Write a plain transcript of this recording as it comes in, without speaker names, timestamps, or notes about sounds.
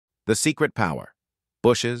The Secret Power,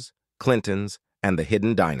 Bushes, Clintons, and the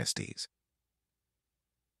Hidden Dynasties.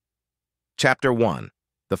 Chapter 1.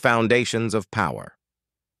 The Foundations of Power.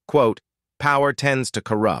 Quote, "Power tends to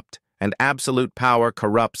corrupt, and absolute power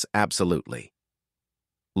corrupts absolutely."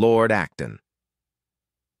 Lord Acton.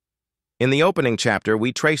 In the opening chapter,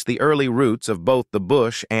 we trace the early roots of both the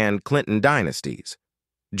Bush and Clinton dynasties.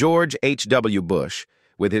 George H.W. Bush,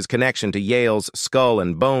 with his connection to Yale's Skull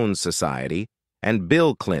and Bones Society, and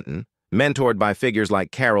Bill Clinton, mentored by figures like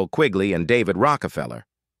Carroll Quigley and David Rockefeller,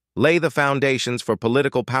 lay the foundations for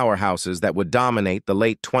political powerhouses that would dominate the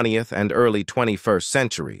late 20th and early 21st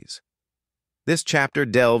centuries. This chapter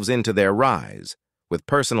delves into their rise, with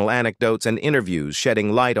personal anecdotes and interviews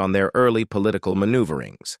shedding light on their early political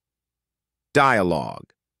maneuverings.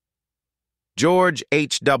 Dialogue. George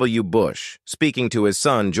H.W. Bush, speaking to his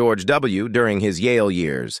son George W. during his Yale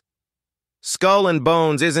years. "Skull and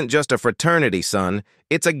Bones isn't just a fraternity, son.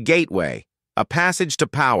 It's a gateway, a passage to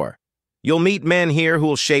power. You'll meet men here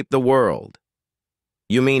who'll shape the world."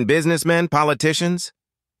 "You mean businessmen, politicians?"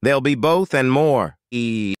 "They'll be both and more.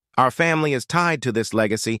 Our family is tied to this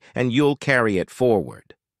legacy, and you'll carry it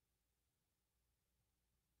forward."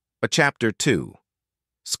 Chapter 2.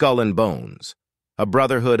 Skull and Bones, a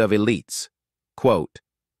brotherhood of elites. Quote,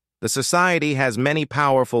 "The society has many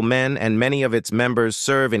powerful men, and many of its members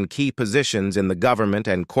serve in key positions in the government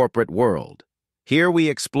and corporate world. Here we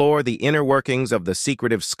explore the inner workings of the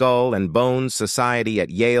secretive Skull and Bones Society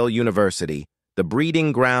at Yale University, the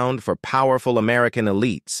breeding ground for powerful American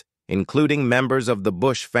elites, including members of the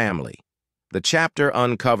Bush family. The chapter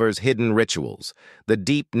uncovers hidden rituals, the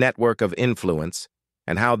deep network of influence,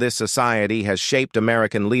 and how this society has shaped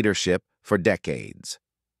American leadership for decades.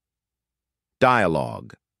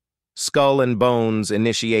 Dialogue. Skull and Bones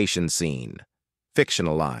initiation scene.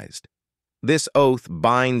 Fictionalized. This oath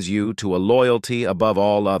binds you to a loyalty above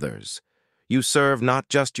all others. You serve not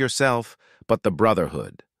just yourself, but the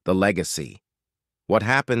brotherhood, the legacy. What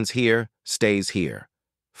happens here stays here,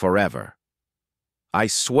 forever." "I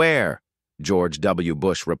swear," George W.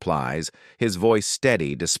 Bush replies, his voice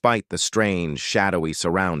steady despite the strange, shadowy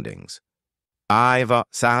surroundings.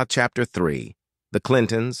 Chapter 3. The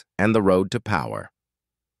Clintons and the Road to Power.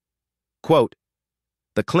 Quote,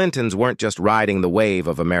 "The Clintons weren't just riding the wave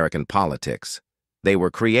of American politics. They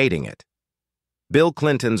were creating it. Bill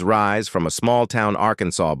Clinton's rise from a small-town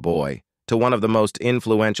Arkansas boy to one of the most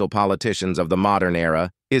influential politicians of the modern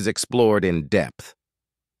era is explored in depth.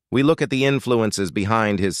 We look at the influences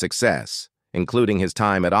behind his success, including his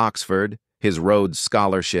time at Oxford, his Rhodes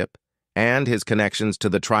Scholarship, and his connections to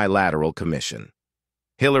the Trilateral Commission.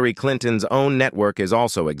 Hillary Clinton's own network is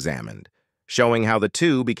also examined, showing how the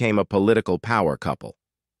two became a political power couple.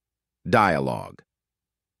 Dialogue.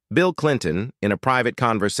 Bill Clinton, in a private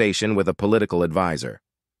conversation with a political advisor.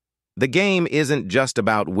 "The game isn't just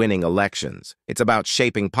about winning elections. It's about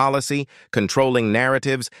shaping policy, controlling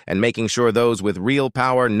narratives, and making sure those with real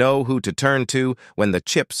power know who to turn to when the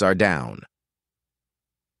chips are down."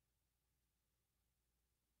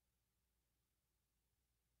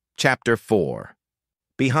 Chapter 4.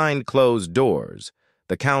 Behind Closed Doors,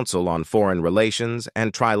 the Council on Foreign Relations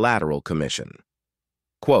and Trilateral Commission.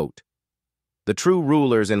 Quote, "The true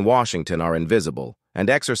rulers in Washington are invisible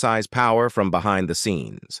and exercise power from behind the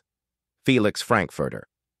scenes." Felix Frankfurter.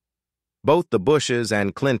 Both the Bushes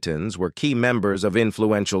and Clintons were key members of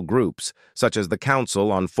influential groups such as the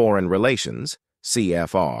Council on Foreign Relations,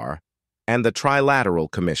 CFR, and the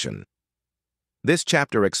Trilateral Commission. This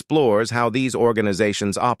chapter explores how these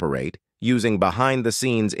organizations operate, using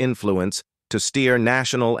behind-the-scenes influence to steer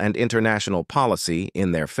national and international policy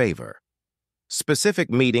in their favor.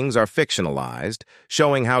 Specific meetings are fictionalized,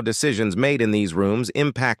 showing how decisions made in these rooms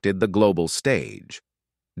impacted the global stage.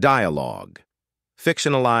 Dialogue.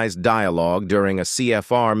 Fictionalized dialogue during a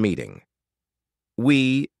CFR meeting.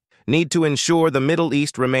 "We need to ensure the Middle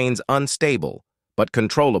East remains unstable, but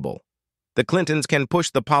controllable. The Clintons can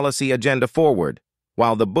push the policy agenda forward,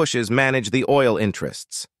 while the Bushes manage the oil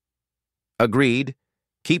interests." Agreed.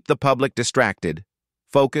 Keep the public distracted.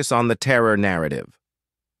 Focus on the terror narrative.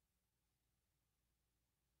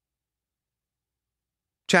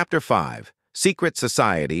 Chapter 5. Secret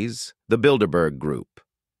Societies, the Bilderberg Group.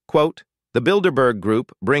 Quote, "The Bilderberg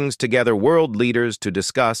Group brings together world leaders to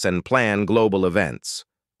discuss and plan global events,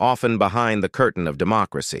 often behind the curtain of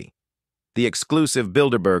democracy. The exclusive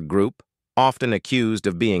Bilderberg Group, often accused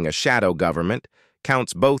of being a shadow government,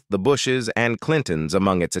 counts both the Bushes and Clintons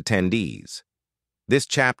among its attendees. This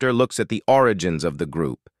chapter looks at the origins of the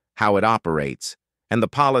group, how it operates, and the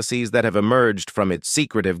policies that have emerged from its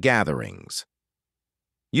secretive gatherings.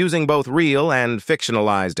 Using both real and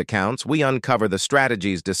fictionalized accounts, we uncover the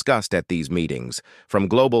strategies discussed at these meetings, from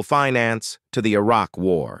global finance to the Iraq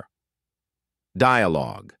War.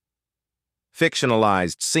 Dialogue.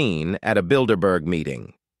 Fictionalized scene at a Bilderberg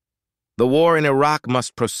meeting. The war in Iraq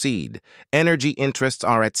must proceed. Energy interests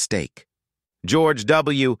are at stake. George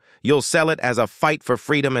W., you'll sell it as a fight for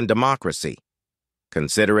freedom and democracy.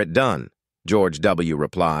 Consider it done, George W.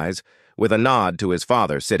 replies, with a nod to his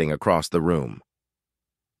father sitting across the room.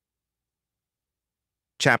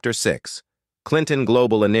 Chapter 6. Clinton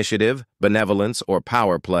Global Initiative, Benevolence, or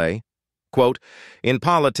Power Play. Quote, in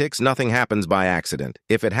politics, nothing happens by accident.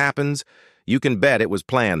 If it happens, you can bet it was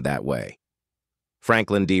planned that way.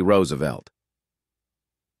 Franklin D. Roosevelt.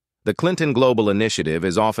 The Clinton Global Initiative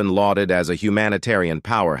is often lauded as a humanitarian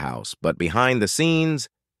powerhouse, but behind the scenes,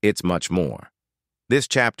 it's much more. This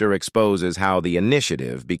chapter exposes how the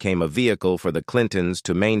initiative became a vehicle for the Clintons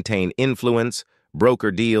to maintain influence,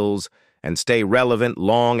 broker deals, and stay relevant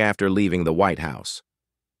long after leaving the White House.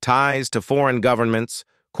 Ties to foreign governments,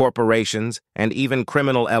 corporations, and even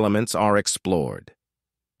criminal elements are explored.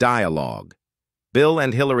 Dialogue. Bill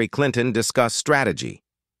and Hillary Clinton discuss strategy.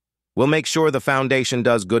 We'll make sure the foundation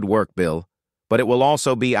does good work, Bill, but it will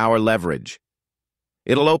also be our leverage.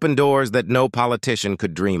 It'll open doors that no politician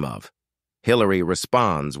could dream of. Hillary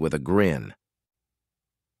responds with a grin.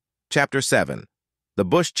 Chapter 7. The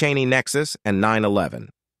Bush-Cheney Nexus and 9/11.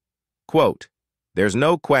 Quote, there's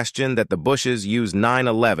no question that the Bushes used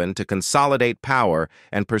 9/11 to consolidate power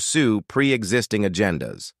and pursue pre-existing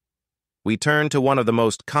agendas. We turn to one of the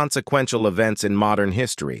most consequential events in modern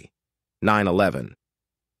history, 9/11.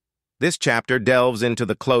 This chapter delves into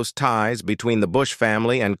the close ties between the Bush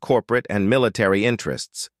family and corporate and military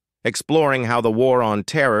interests, exploring how the war on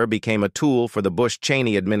terror became a tool for the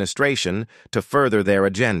Bush-Cheney administration to further their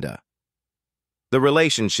agenda. The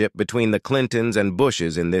relationship between the Clintons and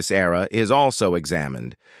Bushes in this era is also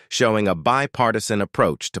examined, showing a bipartisan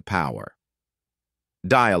approach to power.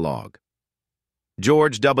 Dialogue.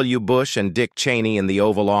 George W. Bush and Dick Cheney in the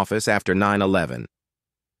Oval Office after 9/11.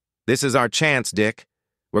 This is our chance, Dick.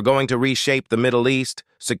 We're going to reshape the Middle East,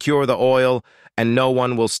 secure the oil, and no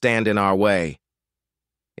one will stand in our way.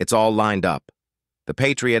 It's all lined up. The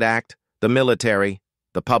Patriot Act, the military,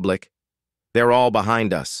 the public, they're all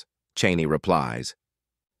behind us, Cheney replies.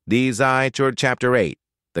 Chapter 8,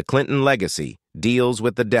 The Clinton Legacy Deals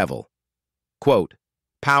with the Devil. Quote,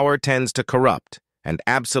 power tends to corrupt, and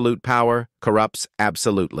absolute power corrupts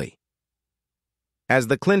absolutely. As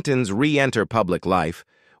the Clintons re-enter public life,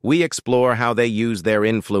 we explore how they use their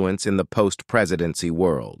influence in the post-presidency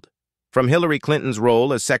world. From Hillary Clinton's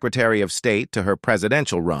role as Secretary of State to her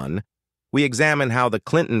presidential run, we examine how the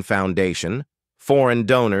Clinton Foundation, foreign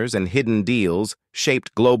donors, and hidden deals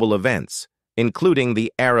shaped global events, including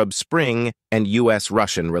the Arab Spring and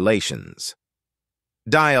U.S.-Russian relations.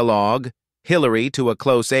 Dialogue. Hillary to a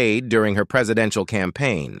close aide during her presidential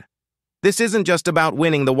campaign. This isn't just about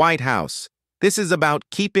winning the White House. This is about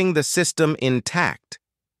keeping the system intact,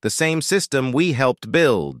 the same system we helped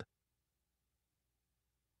build.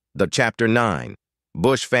 Chapter 9.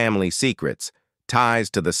 Bush Family Secrets, Ties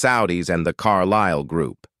to the Saudis and the Carlyle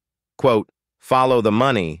Group. Quote, follow the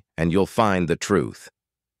money and you'll find the truth.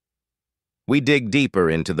 We dig deeper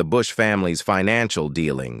into the Bush family's financial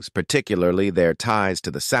dealings, particularly their ties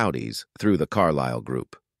to the Saudis through the Carlyle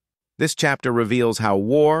Group. This chapter reveals how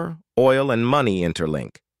war, oil, and money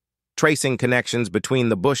interlink, tracing connections between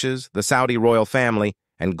the Bushes, the Saudi royal family,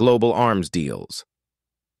 and global arms deals.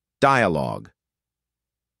 Dialogue.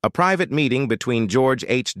 A private meeting between George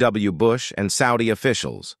H.W. Bush and Saudi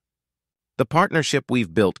officials. The partnership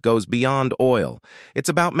we've built goes beyond oil. It's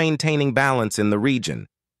about maintaining balance in the region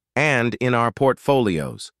and in our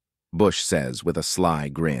portfolios, Bush says with a sly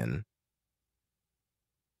grin.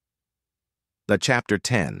 Chapter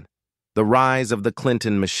 10. The Rise of the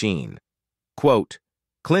Clinton Machine. Quote,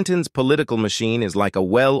 Clinton's political machine is like a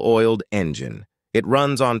well-oiled engine. It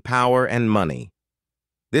runs on power and money.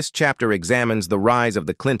 This chapter examines the rise of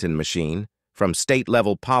the Clinton machine, from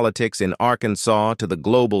state-level politics in Arkansas to the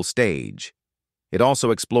global stage. It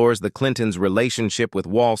also explores the Clintons' relationship with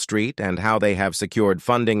Wall Street and how they have secured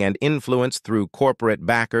funding and influence through corporate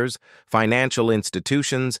backers, financial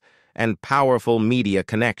institutions, and powerful media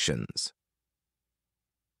connections.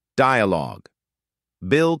 Dialogue.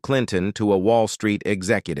 Bill Clinton to a Wall Street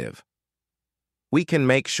executive. We can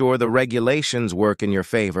make sure the regulations work in your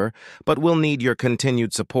favor, but we'll need your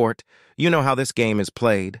continued support. You know how this game is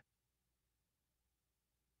played.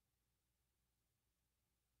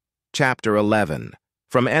 Chapter 11.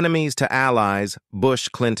 From Enemies to Allies,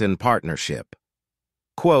 Bush-Clinton Partnership.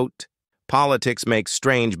 Quote, politics makes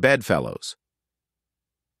strange bedfellows.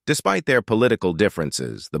 Despite their political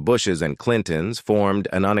differences, the Bushes and Clintons formed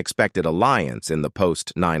an unexpected alliance in the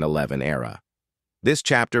post-9/11 era. This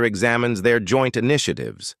chapter examines their joint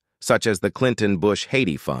initiatives, such as the Clinton-Bush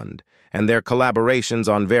Haiti Fund, and their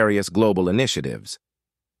collaborations on various global initiatives.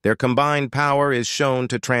 Their combined power is shown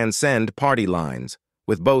to transcend party lines,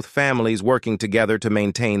 with both families working together to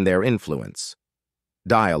maintain their influence.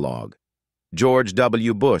 Dialogue. George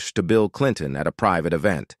W. Bush to Bill Clinton at a private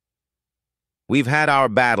event. We've had our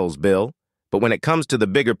battles, Bill, but when it comes to the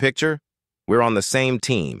bigger picture, we're on the same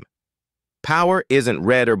team. Power isn't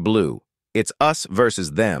red or blue. It's us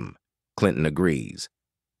versus them, Clinton agrees.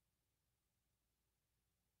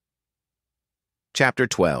 Chapter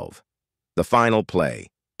 12. The Final Play,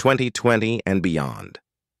 2020 and Beyond.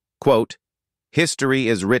 Quote, "History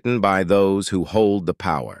is written by those who hold the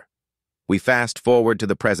power." We fast forward to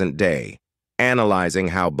the present day, analyzing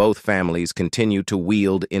how both families continue to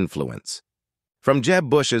wield influence. From Jeb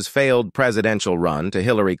Bush's failed presidential run to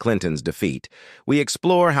Hillary Clinton's defeat, we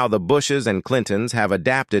explore how the Bushes and Clintons have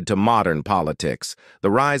adapted to modern politics, the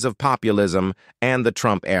rise of populism, and the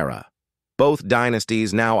Trump era. Both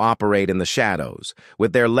dynasties now operate in the shadows,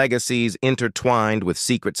 with their legacies intertwined with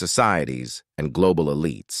secret societies and global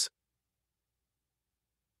elites.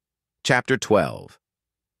 Chapter 12.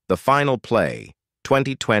 The Final Play,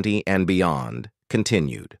 2020 and Beyond,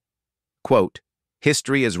 continued. Quote,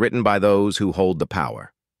 "History is written by those who hold the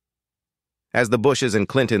power." As the Bushes and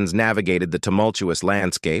Clintons navigated the tumultuous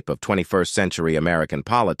landscape of 21st century American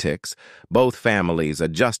politics, both families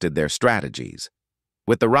adjusted their strategies.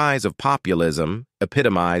 With the rise of populism,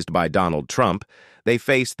 epitomized by Donald Trump, they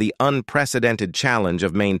faced the unprecedented challenge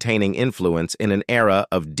of maintaining influence in an era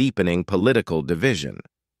of deepening political division.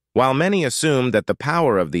 While many assumed that the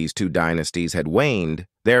power of these two dynasties had waned,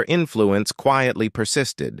 their influence quietly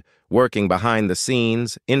persisted, working behind the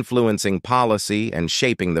scenes, influencing policy, and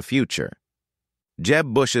shaping the future.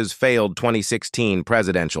 Jeb Bush's failed 2016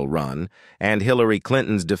 presidential run and Hillary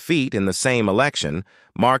Clinton's defeat in the same election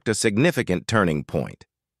marked a significant turning point.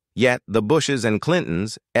 Yet the Bushes and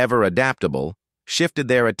Clintons, ever adaptable, shifted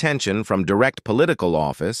their attention from direct political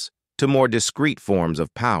office to more discreet forms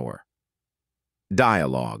of power.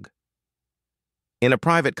 Dialogue. In a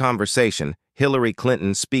private conversation, Hillary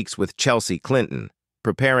Clinton speaks with Chelsea Clinton,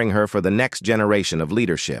 preparing her for the next generation of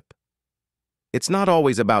leadership. "It's not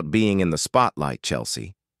always about being in the spotlight,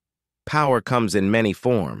 Chelsea. Power comes in many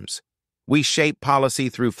forms. We shape policy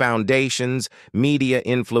through foundations, media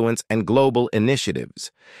influence, and global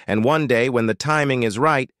initiatives. And one day, when the timing is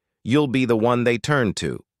right, you'll be the one they turn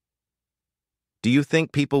to." "Do you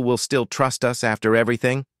think people will still trust us after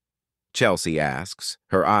everything?" Chelsea asks,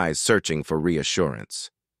 her eyes searching for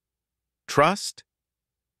reassurance. "Trust?"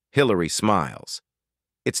 Hillary smiles.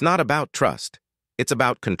 "It's not about trust. It's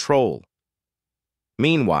about control."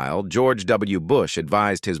 Meanwhile, George W. Bush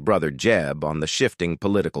advised his brother Jeb on the shifting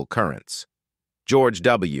political currents. George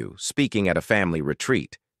W., speaking at a family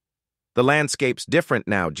retreat. "The landscape's different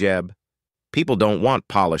now, Jeb. People don't want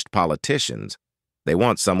polished politicians. They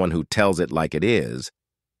want someone who tells it like it is.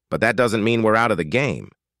 But that doesn't mean we're out of the game.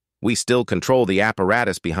 We still control the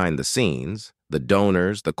apparatus behind the scenes, the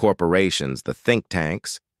donors, the corporations, the think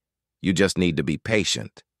tanks. You just need to be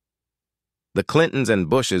patient." The Clintons and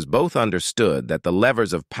Bushes both understood that the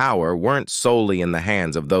levers of power weren't solely in the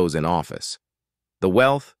hands of those in office. The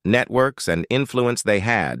wealth, networks, and influence they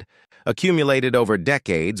had, accumulated over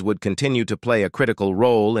decades, would continue to play a critical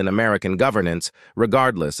role in American governance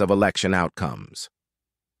regardless of election outcomes.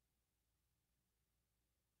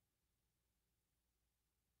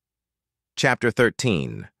 Chapter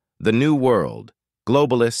 13. The New World,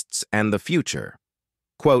 Globalists and the Future.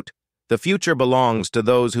 Quote, "The future belongs to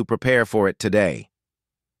those who prepare for it today."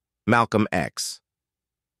 Malcolm X.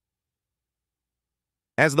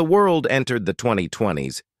 As the world entered the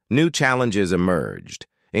 2020s, new challenges emerged,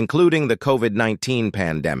 including the COVID-19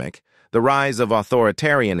 pandemic, the rise of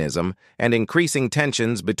authoritarianism, and increasing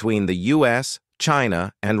tensions between the U.S.,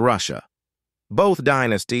 China, and Russia. Both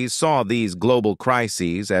dynasties saw these global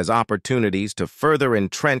crises as opportunities to further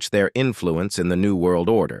entrench their influence in the New World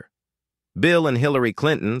Order. Bill and Hillary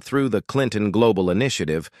Clinton, through the Clinton Global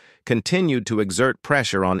Initiative, continued to exert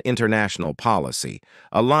pressure on international policy,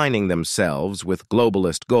 aligning themselves with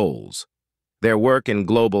globalist goals. Their work in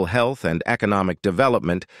global health and economic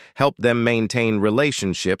development helped them maintain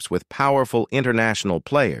relationships with powerful international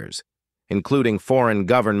players, including foreign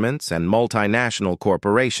governments and multinational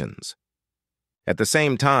corporations. At the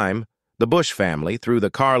same time, the Bush family, through the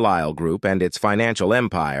Carlyle Group and its financial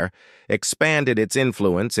empire, expanded its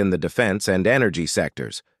influence in the defense and energy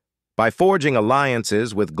sectors, By forging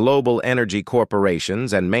alliances with global energy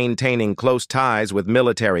corporations and maintaining close ties with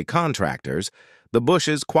military contractors, the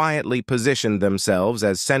Bushes quietly positioned themselves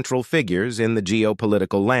as central figures in the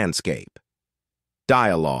geopolitical landscape.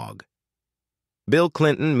 Dialogue. Bill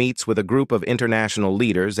Clinton meets with a group of international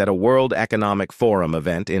leaders at a World Economic Forum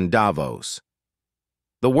event in Davos.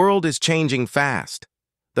 The world is changing fast.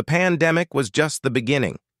 The pandemic was just the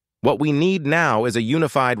beginning. What we need now is a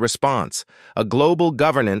unified response, a global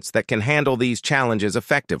governance that can handle these challenges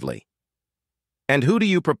effectively. "And who do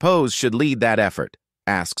you propose should lead that effort?"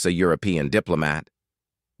 asks a European diplomat.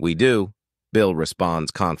 "We do," Bill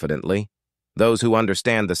responds confidently. "Those who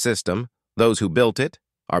understand the system, those who built it,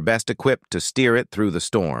 are best equipped to steer it through the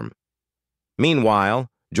storm." Meanwhile,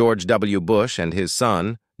 George W. Bush and his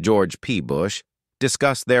son, George P. Bush,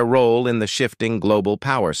 discuss their role in the shifting global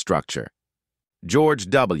power structure. George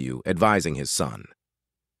W. advising his son,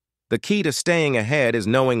 "The key to staying ahead is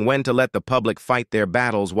knowing when to let the public fight their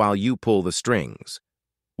battles while you pull the strings.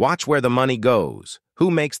 Watch where the money goes, who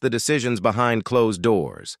makes the decisions behind closed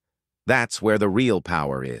doors. That's where the real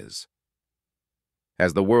power is."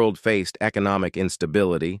 As the world faced economic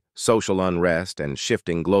instability, social unrest, and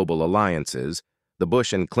shifting global alliances, the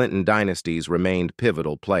Bush and Clinton dynasties remained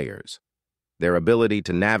pivotal players. Their ability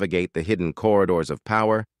to navigate the hidden corridors of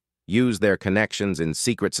power, use their connections in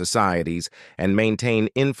secret societies, and maintain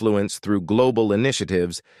influence through global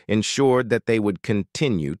initiatives ensured that they would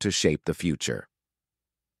continue to shape the future.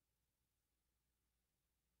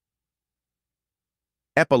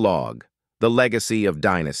 Epilogue: The Legacy of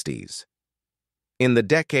Dynasties. In the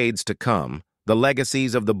decades to come, the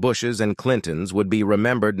legacies of the Bushes and Clintons would be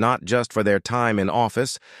remembered not just for their time in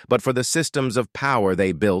office, but for the systems of power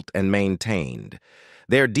they built and maintained.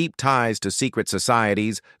 Their deep ties to secret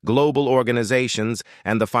societies, global organizations,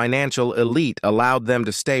 and the financial elite allowed them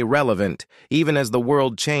to stay relevant, even as the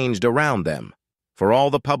world changed around them. For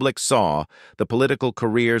all the public saw, the political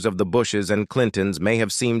careers of the Bushes and Clintons may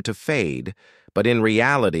have seemed to fade, but in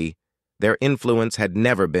reality, their influence had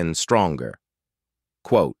never been stronger.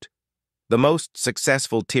 Quote, "The most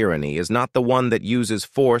successful tyranny is not the one that uses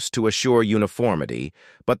force to assure uniformity,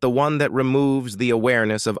 but the one that removes the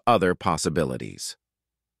awareness of other possibilities."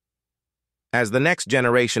 As the next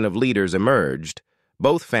generation of leaders emerged,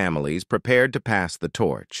 both families prepared to pass the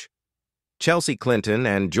torch. Chelsea Clinton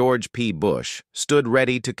and George P. Bush stood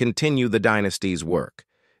ready to continue the dynasty's work,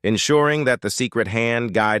 ensuring that the secret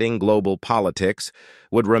hand guiding global politics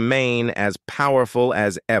would remain as powerful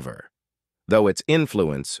as ever, though its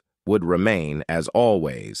influence would remain, as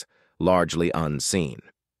always, largely unseen.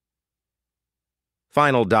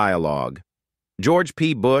 Final dialogue. George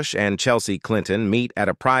P. Bush and Chelsea Clinton meet at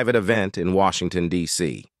a private event in Washington,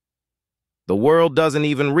 D.C. "The world doesn't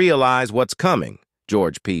even realize what's coming,"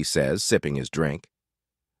 George P. says, sipping his drink.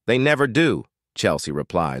 "They never do," Chelsea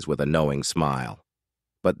replies with a knowing smile.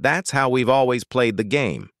 "But that's how we've always played the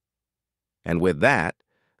game." And with that,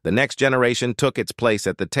 the next generation took its place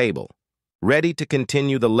at the table, ready to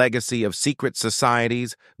continue the legacy of secret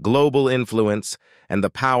societies, global influence, and the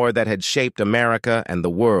power that had shaped America and the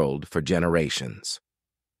world for generations.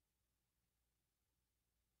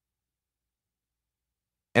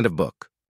 End of book.